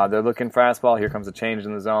 They're looking fastball. Here comes a change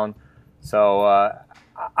in the zone. So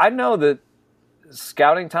I know that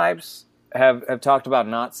scouting types have talked about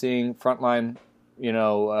not seeing frontline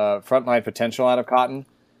potential out of Cotton.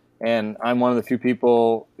 And I'm one of the few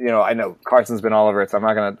people, I know Carson's been all over it, so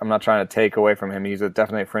I'm not trying to take away from him. He's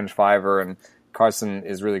definitely a fringe fiver, and Carson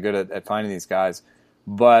is really good at finding these guys.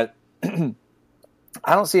 But I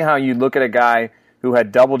don't see how you look at a guy who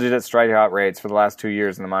had double-digit strikeout rates for the last 2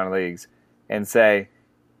 years in the minor leagues and say,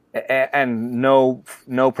 and no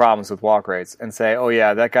problems with walk rates, and say, oh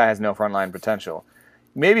yeah, that guy has no frontline potential.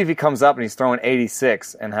 Maybe if he comes up and he's throwing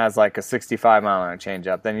 86 and has like a 65-mile-an-hour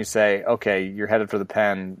changeup, then you say, okay, you're headed for the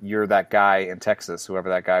pen. You're that guy in Texas, whoever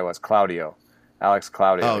that guy was, Alex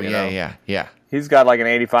Claudio. Oh, yeah. He's got like an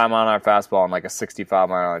 85-mile-an-hour fastball and like a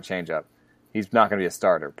 65-mile-an-hour changeup. He's not going to be a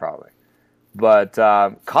starter, probably. But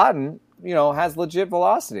Cotton, has legit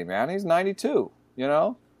velocity, man. He's 92,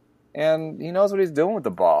 and he knows what he's doing with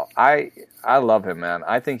the ball. I love him, man.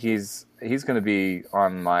 I think he's going to be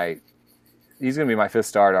He's going to be my 5th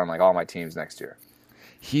starter on like all my teams next year.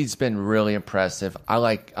 He's been really impressive. I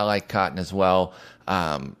like Cotton as well.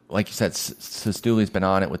 Like you said, Sestuli's been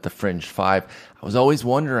on it with the fringe 5. I was always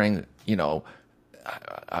wondering,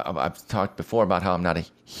 I've talked before about how I'm not a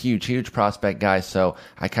huge prospect guy, so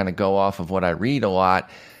I kind of go off of what I read a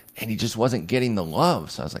lot, and he just wasn't getting the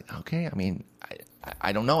love. So I was like, okay, I mean,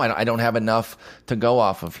 I don't know. I don't have enough to go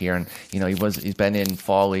off of here. And, he's been in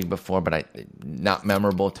fall league before, but not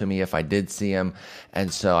memorable to me if I did see him.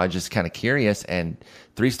 And so I just kind of curious, and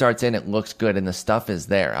 3 starts in, it looks good. And the stuff is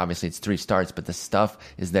there. Obviously it's 3 starts, but the stuff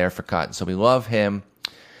is there for Cotton. So we love him.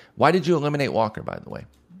 Why did you eliminate Walker, by the way?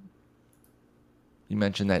 You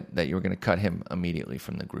mentioned that you were going to cut him immediately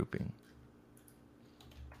from the grouping.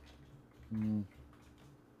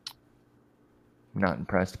 Not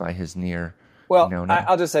impressed by his near. Well,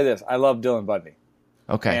 I'll just say this. I love Dylan Bundy.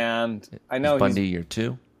 Okay. And I know Bundy year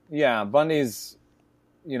 2? Yeah, Bundy's,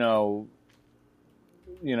 maybe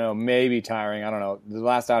tiring. I don't know. The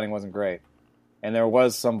last outing wasn't great. And there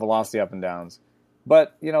was some velocity up and downs.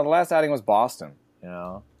 But, the last outing was Boston,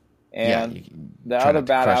 And the other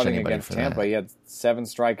bad outing against Tampa, he had 7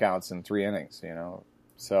 strikeouts in 3 innings,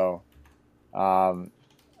 So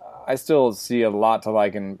I still see a lot to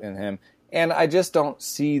like in him. And I just don't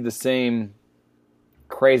see the same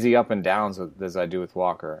crazy up and downs as I do with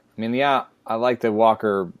Walker. I mean, yeah, I like that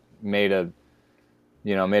Walker made a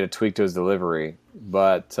tweak to his delivery,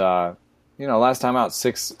 but last time out,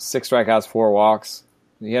 six strikeouts, 4 walks.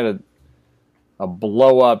 He had a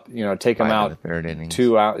blow up, take him out third inning,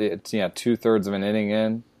 2/3 of an inning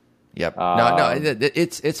in. Yep. No,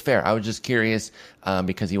 it's fair. I was just curious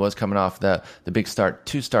because he was coming off the big start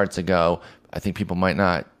 2 starts ago. I think people might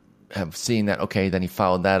not have seen that. Okay, then he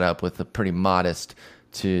followed that up with a pretty modest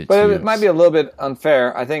it might be a little bit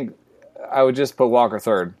unfair. I think I would just put Walker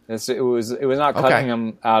third. It was not cutting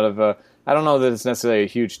him out of a. I don't know that it's necessarily a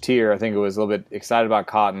huge tier. I think it was a little bit excited about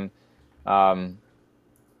Cotton. I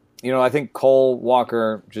think Cole,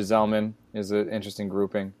 Walker, Gsellman is an interesting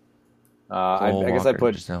grouping. I guess I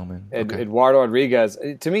put Eduardo Rodriguez.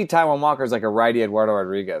 To me, Taijuan Walker is like a righty Eduardo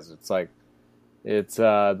Rodriguez. It's like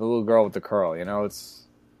the little girl with the curl. It's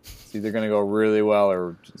either going to go really well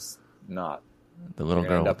or just not. The little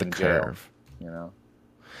girl with the curve. Jail,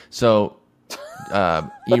 So,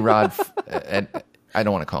 Erod, I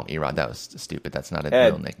don't want to call him Erod. That was stupid. That's not a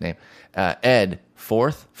real nickname. Ed,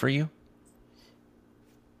 4th for you?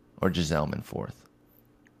 Or Gsellman 4th?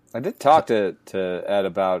 I did talk to Ed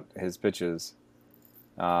about his pitches.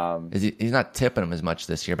 He's not tipping them as much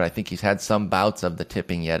this year, but I think he's had some bouts of the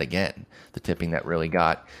tipping yet again. The tipping that really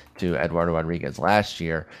got to Eduardo Rodriguez last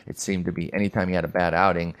year. It seemed to be anytime he had a bad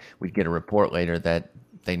outing, we'd get a report later that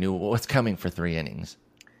they knew what was coming for 3 innings.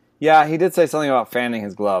 Yeah, he did say something about fanning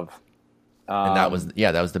his glove. And that was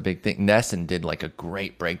the big thing. Nesson did like a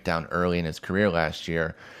great breakdown early in his career last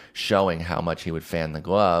year, showing how much he would fan the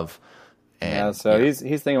glove. And, he's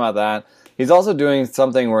thinking about that. He's also doing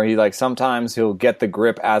something where he sometimes he'll get the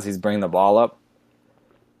grip as he's bringing the ball up,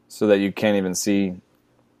 so that you can't even see,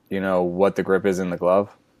 what the grip is in the glove.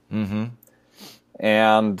 Mm-hmm.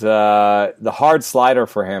 And the hard slider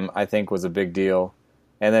for him, I think, was a big deal.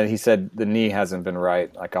 And then he said the knee hasn't been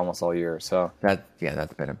right almost all year. So that's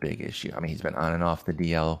been a big issue. I mean, he's been on and off the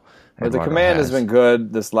DL. But the command has been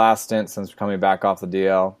good this last stint since coming back off the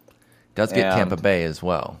DL. Does get Tampa Bay as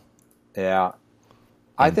well. Yeah,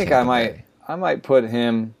 I think I might put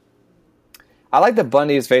him. I like that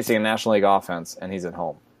Bundy is facing a National League offense and he's at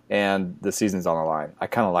home and the season's on the line. I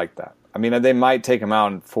kind of like that. I mean, they might take him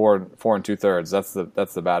out in 4 2/3.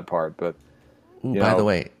 That's the bad part. But by the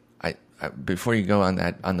way, I before you go on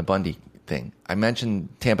the Bundy thing, I mentioned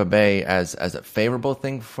Tampa Bay as a favorable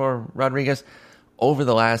thing for Rodriguez. Over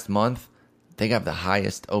the last month, they got the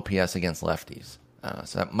highest OPS against lefties,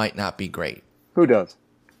 so that might not be great. Who does?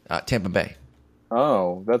 Tampa Bay.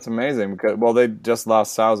 Oh, that's amazing. Because they just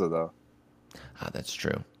lost Souza though. That's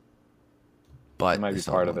true. But it might be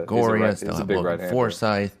part of it. Goria, still have Logan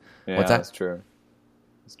Forsythe. Yeah, What's that? That's true.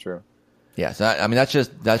 That's true. Yeah, so that's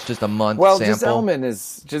just a month. Well, sample.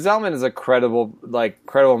 Gsellman is a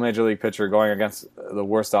credible major league pitcher going against the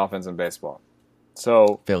worst offense in baseball.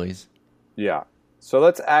 So Phillies. Yeah. So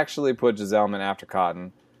let's actually put Gsellman after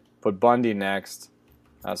Cotton. Put Bundy next.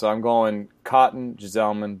 So I'm going Cotton,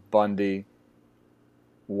 Gsellman, Bundy,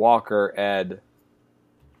 Walker, Ed,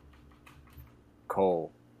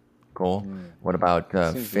 Cole. What about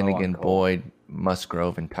Finnegan, Boyd,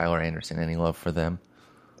 Musgrove, and Tyler Anderson? Any love for them?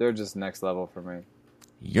 They're just next level for me.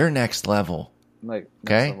 You're next level. Next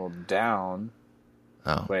level down.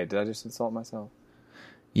 Oh. Wait, did I just insult myself?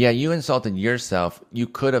 Yeah, you insulted yourself. You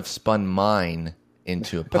could have spun mine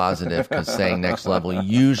into a positive because saying next level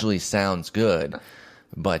usually sounds good,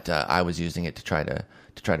 but I was using it to try to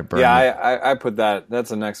burn. Yeah, I put that. That's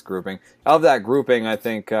the next grouping. Of that grouping, I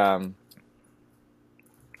think I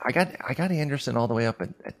got Anderson all the way up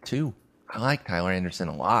at 2. I like Tyler Anderson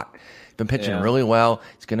a lot. He's been pitching really well.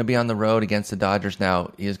 He's going to be on the road against the Dodgers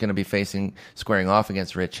now. He is going to be squaring off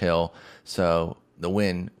against Rich Hill. So the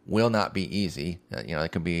win will not be easy.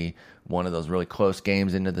 It could be one of those really close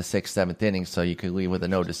games into the 6th, 7th inning. So you could leave with a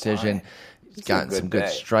no decision. He's gotten some good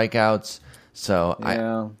strikeouts. So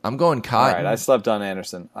I'm going Cotton. All right, I slept on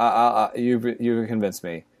Anderson. You've convinced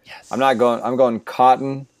me. Yes. I'm going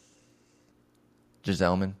Cotton.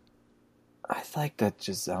 Gsellman. I like that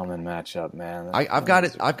Gsellman matchup, man. I've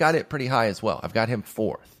got it pretty high as well. I've got him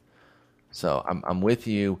 4th. So I'm with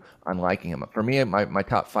you on liking him. For me, my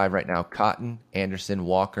top 5 right now: Cotton, Anderson,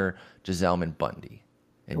 Walker, Gsellman, Bundy.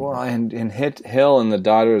 And hit Hill and the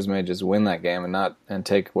Dodgers may just win that game and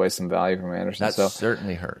take away some value from Anderson. That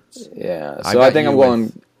certainly hurts. Yeah. So I think I'm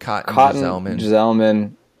going Cotton,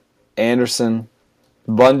 Gsellman, Anderson.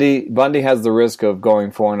 Bundy has the risk of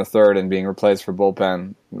going 4 1/3 and being replaced for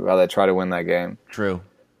bullpen while they try to win that game. True.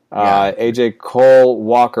 AJ Cole,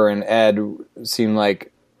 Walker, and Ed seem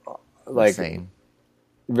like same.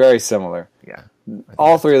 Very similar. Yeah.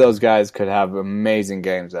 all three of those guys could have amazing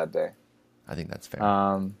games that day. I think that's fair.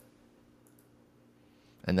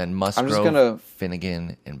 And then Musgrove,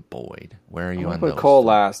 Finnegan, and Boyd. Where are you on those? I'm going to put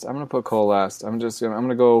Cole last. I'm going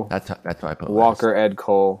to go. That's how I put Walker, last. Ed,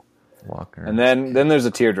 Cole. Walker. And then there's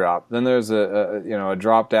a teardrop. Then there's a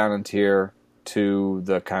drop down in tier to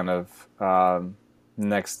the kind of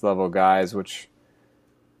next level guys, which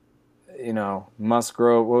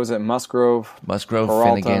Musgrove. What was it? Musgrove,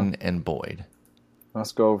 Peralta, Finnegan, and Boyd.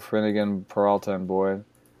 Musgrove, Finnegan, Peralta, and Boyd.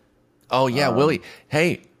 Oh yeah, Willie.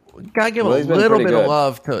 Hey. Gotta give a little bit of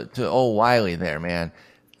love to old Wiley there, man.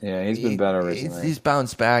 Yeah, he's been better recently. He's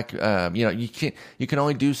bounced back. You can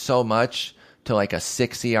only do so much to like a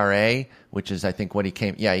 6 ERA, which is I think what he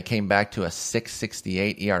came. Yeah, he came back to a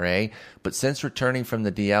 6.68 ERA. But since returning from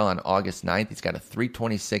the DL on August 9th, he's got a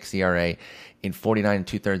 3.26 ERA in 49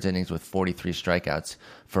 2/3 innings with 43 strikeouts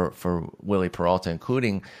for Willie Peralta,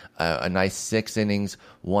 including a nice 6 innings,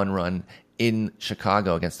 1 run in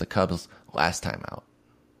Chicago against the Cubs last time out.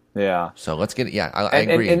 Yeah. So let's get it. Yeah, I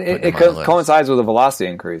agree. And it coincides with a velocity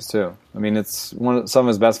increase, too. I mean, it's some of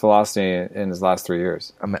his best velocity in his last 3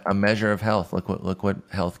 years. A measure of health. Look what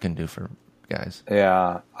health can do for guys.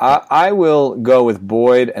 Yeah. I will go with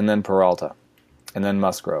Boyd and then Peralta and then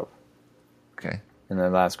Musgrove. Okay. In the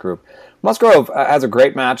last group. Musgrove has a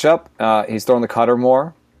great matchup. He's throwing the cutter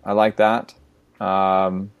more. I like that.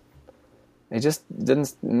 He just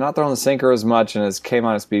not throwing the sinker as much, and his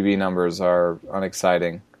K-BB numbers are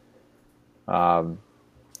unexciting. I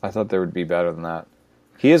thought they would be better than that.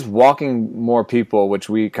 He is walking more people, which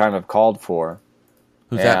we kind of called for.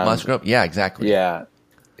 Who's that, Musgrove? Yeah, exactly. Yeah.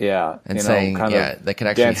 And saying, they can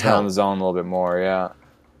actually dance around the zone a little bit more, yeah.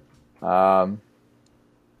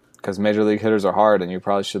 Because major league hitters are hard, and you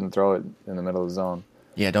probably shouldn't throw it in the middle of the zone.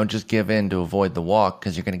 Yeah, don't just give in to avoid the walk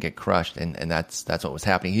because you're going to get crushed, and that's what was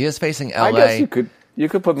happening. He is facing LA. I guess you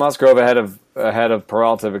could put Musgrove ahead of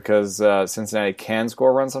Peralta because Cincinnati can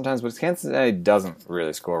score runs sometimes, but Cincinnati doesn't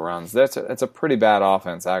really score runs. That's a pretty bad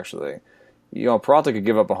offense, actually. Peralta could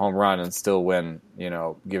give up a home run and still win.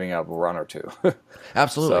 Giving up a run or two.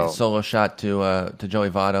 Absolutely, solo shot to Joey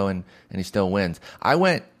Votto, and he still wins. I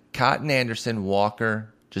went Cotton, Anderson,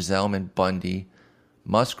 Walker, Giseleman, Bundy,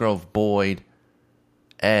 Musgrove, Boyd,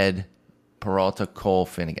 Ed, Peralta, Cole,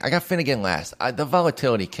 Finnegan. I got Finnegan last. The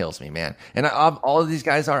volatility kills me, man. And all of these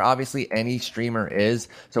guys are obviously any streamer is.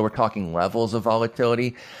 So we're talking levels of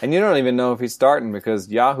volatility. And you don't even know if he's starting because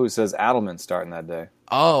Yahoo says Adelman's starting that day.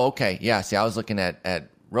 Oh, okay. Yeah. See, I was looking at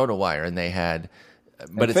RotoWire and they had,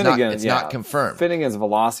 but it's not confirmed. Finnegan's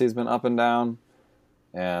velocity has been up and down.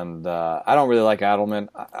 And I don't really like Adelman.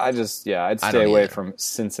 I'd stay away from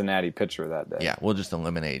Cincinnati pitcher that day. Yeah, we'll just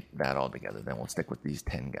eliminate that altogether. Then we'll stick with these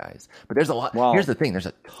 10 guys. But there's a lot. Well, here's the thing: there's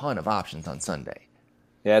a ton of options on Sunday.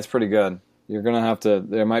 Yeah, it's pretty good. You're gonna have to.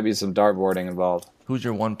 There might be some dartboarding involved. Who's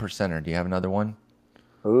your 1%er? Do you have another one?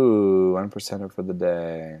 Ooh, 1%er for the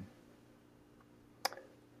day.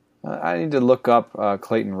 I need to look up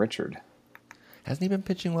Clayton Richard. Hasn't he been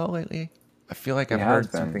pitching well lately? I feel like I've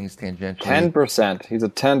heard some things tangentially. 10%. He's a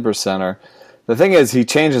 10%er. The thing is, he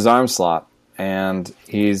changed his arm slot, and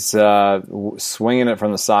he's swinging it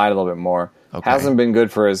from the side a little bit more. Okay. Hasn't been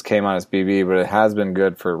good for his K-BB, but it has been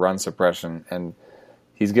good for run suppression. And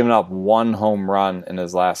he's given up 1 home run in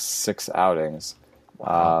his last 6 outings.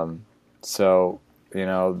 Wow. So,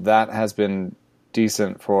 that has been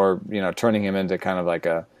decent for, turning him into kind of like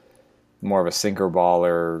a more of a sinker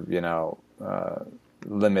baller,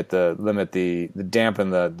 dampen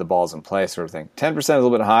the balls in play sort of thing. 10% is a little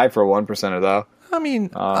bit high for a 1%er though. I mean,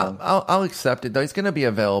 I'll accept it though. He's going to be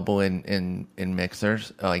available in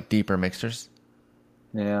mixers, like deeper mixers.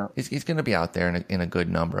 Yeah, he's going to be out there in a good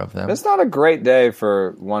number of them. It's not a great day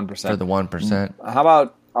for 1%. For the 1%. How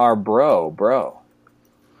about our bro?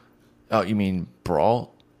 Oh, you mean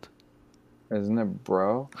Brault? Isn't it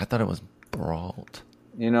bro? I thought it was Brault.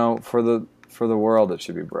 For the world, it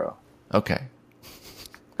should be bro. Okay.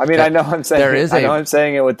 I mean, I know I'm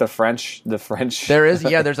saying it with the French. There is,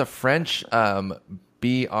 there's a French Breaux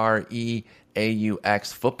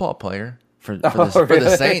football player for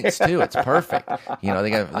the Saints too. It's perfect. They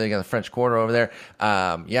got the French Quarter over there.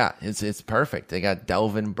 It's perfect. They got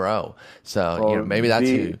Delvin Breaux. So maybe that's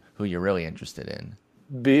who you're really interested in.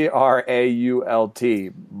 Brault,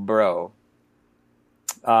 Breaux.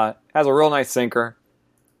 Has a real nice sinker.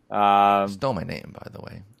 Stole my name, by the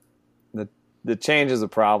way. The change is a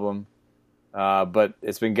problem, but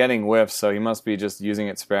it's been getting whiffs, so he must be just using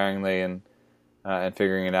it sparingly and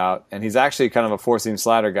figuring it out. And he's actually kind of a 4-seam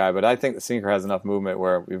slider guy, but I think the sinker has enough movement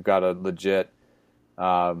where we've got a legit,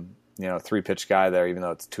 3-pitch guy there, even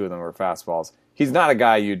though 2 of them are fastballs. He's not a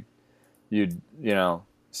guy you'd you'd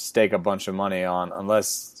stake a bunch of money on,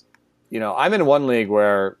 unless I'm in one league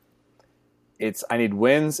where I need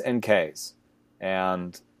wins and Ks,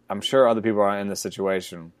 and I'm sure other people are in this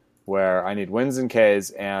situation where I need wins and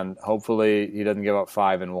Ks, and hopefully he doesn't give up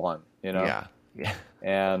 5 and 1. Yeah.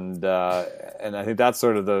 And I think that's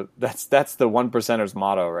sort of that's the one percenter's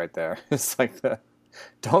motto right there. It's like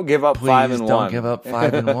don't give up 5 and 1. Please don't give up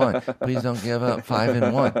 5 and 1. Please don't give up 5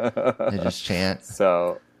 and 1. They just chant.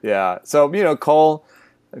 So yeah. So Cole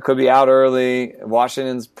could be out early.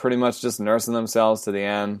 Washington's pretty much just nursing themselves to the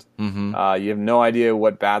end. Mm-hmm. You have no idea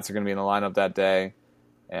what bats are going to be in the lineup that day,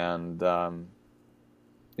 and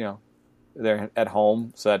they're at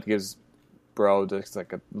home, so that gives Bro just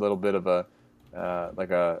like a little bit of a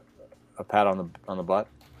pat on the butt.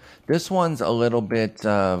 This one's a little bit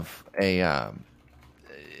of a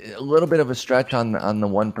stretch on the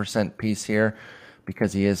 1% piece here,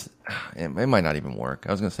 because he is. It might not even work.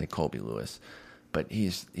 I was going to say Colby Lewis, but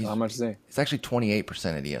he's how much is he? It's actually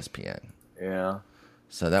 28% at ESPN. Yeah.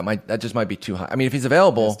 So that just might be too high. I mean, if he's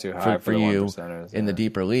available for you in the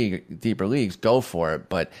deeper leagues, go for it.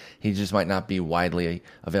 But he just might not be widely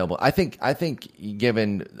available. I think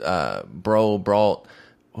given Bro, Brault,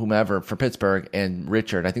 whomever for Pittsburgh, and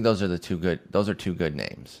Richard, I think those are two good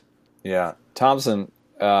names. Yeah, Thompson,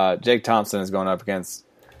 Jake Thompson is going up against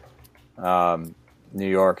New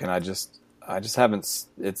York, and I just haven't.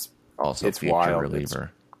 It's also it's wild.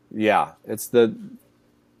 Reliever. It's the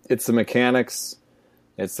mechanics.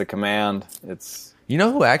 It's the command. It's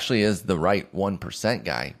who actually is the right 1%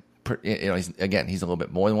 guy. He's a little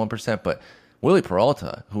bit more than 1%, but Willie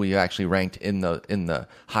Peralta, who you actually ranked in the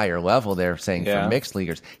higher level there, saying for mixed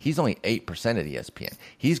leaguers, he's only 8% at ESPN.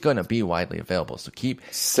 He's going to be widely available, so keep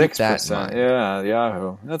 6%. That in mind. Yeah,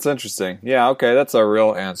 Yahoo. That's interesting. Yeah, okay, that's our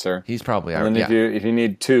real answer. He's probably our. And then if you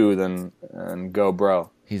need 2, then go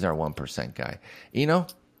Bro. He's our 1% guy.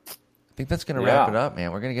 I think that's going to wrap it up,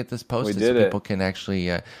 man. We're going to get this posted so people can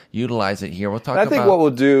actually utilize it here. We'll talk. I think what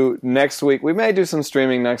we'll do next week, we may do some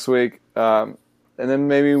streaming next week, and then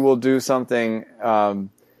maybe we'll do something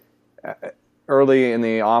early in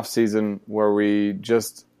the off season where we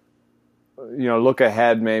just look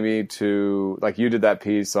ahead maybe to, like you did that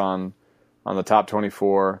piece on the top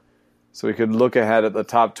 24. So we could look ahead at the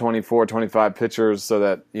top 24, 25 pitchers, so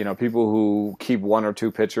that people who keep 1 or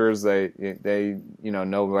 2 pitchers, they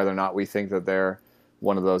know whether or not we think that they're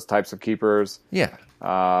one of those types of keepers. Yeah,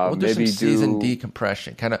 we'll do some season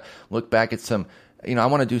decompression. Kind of look back at some. I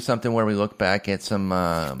want to do something where we look back at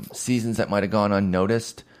some seasons that might have gone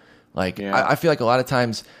unnoticed. I feel like a lot of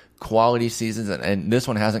times quality seasons, and this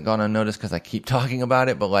one hasn't gone unnoticed because I keep talking about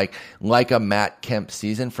it, but like a Matt Kemp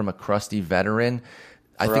season from a crusty veteran.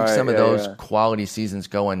 I think some of those quality seasons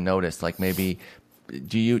go unnoticed. Like maybe,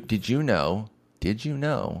 did you know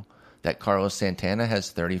that Carlos Santana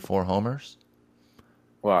has 34 homers?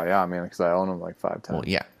 Well, yeah, I mean, because I own him like 5 times. Well,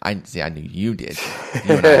 yeah, I knew you did.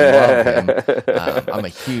 You and I love him. I'm a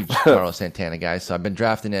huge Carlos Santana guy, so I've been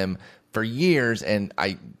drafting him for years, and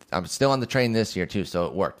I'm still on the train this year too, so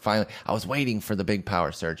it worked. Finally, I was waiting for the big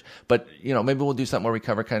power surge. But, maybe we'll do something where we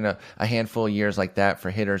cover kind of a handful of years like that for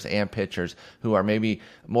hitters and pitchers who are maybe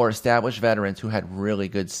more established veterans who had really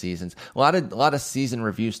good seasons. A lot of season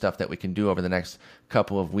review stuff that we can do over the next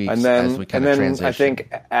couple of weeks as we kind of transition. I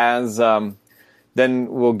think as then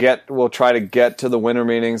we'll try to get to the winter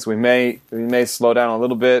meetings. We may slow down a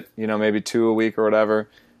little bit, maybe 2 a week or whatever.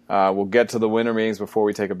 We'll get to the winter meetings before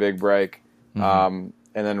we take a big break. Mm-hmm.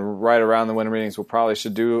 And then right around the winter meetings, we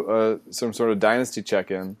should do some sort of dynasty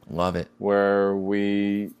check-in. Love it. Where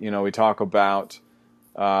we talk about,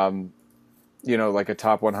 like a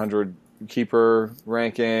top 100 keeper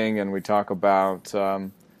ranking, and we talk about,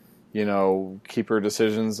 keeper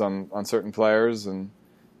decisions on certain players, and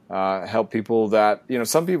help people that,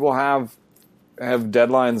 some people have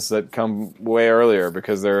deadlines that come way earlier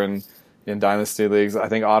because they're in dynasty leagues. I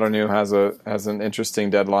think Autonew has an interesting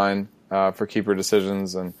deadline for keeper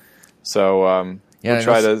decisions, and so we'll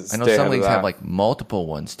try to stay ahead of that. I know some leagues have like multiple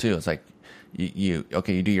ones too. It's like you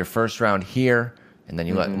do your first round here, and then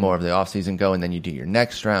you let more of the offseason go, and then you do your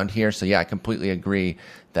next round here. So yeah, I completely agree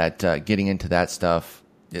that getting into that stuff,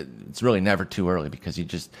 it's really never too early, because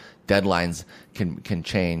deadlines can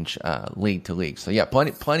change league to league. So yeah,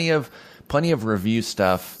 plenty of review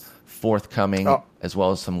stuff forthcoming, as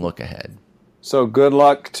well as some look ahead. So good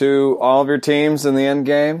luck to all of your teams in the end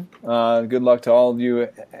game. Good luck to all of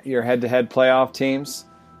your head-to-head playoff teams.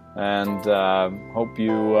 And hope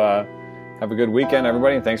you have a good weekend,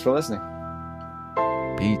 everybody. And thanks for listening.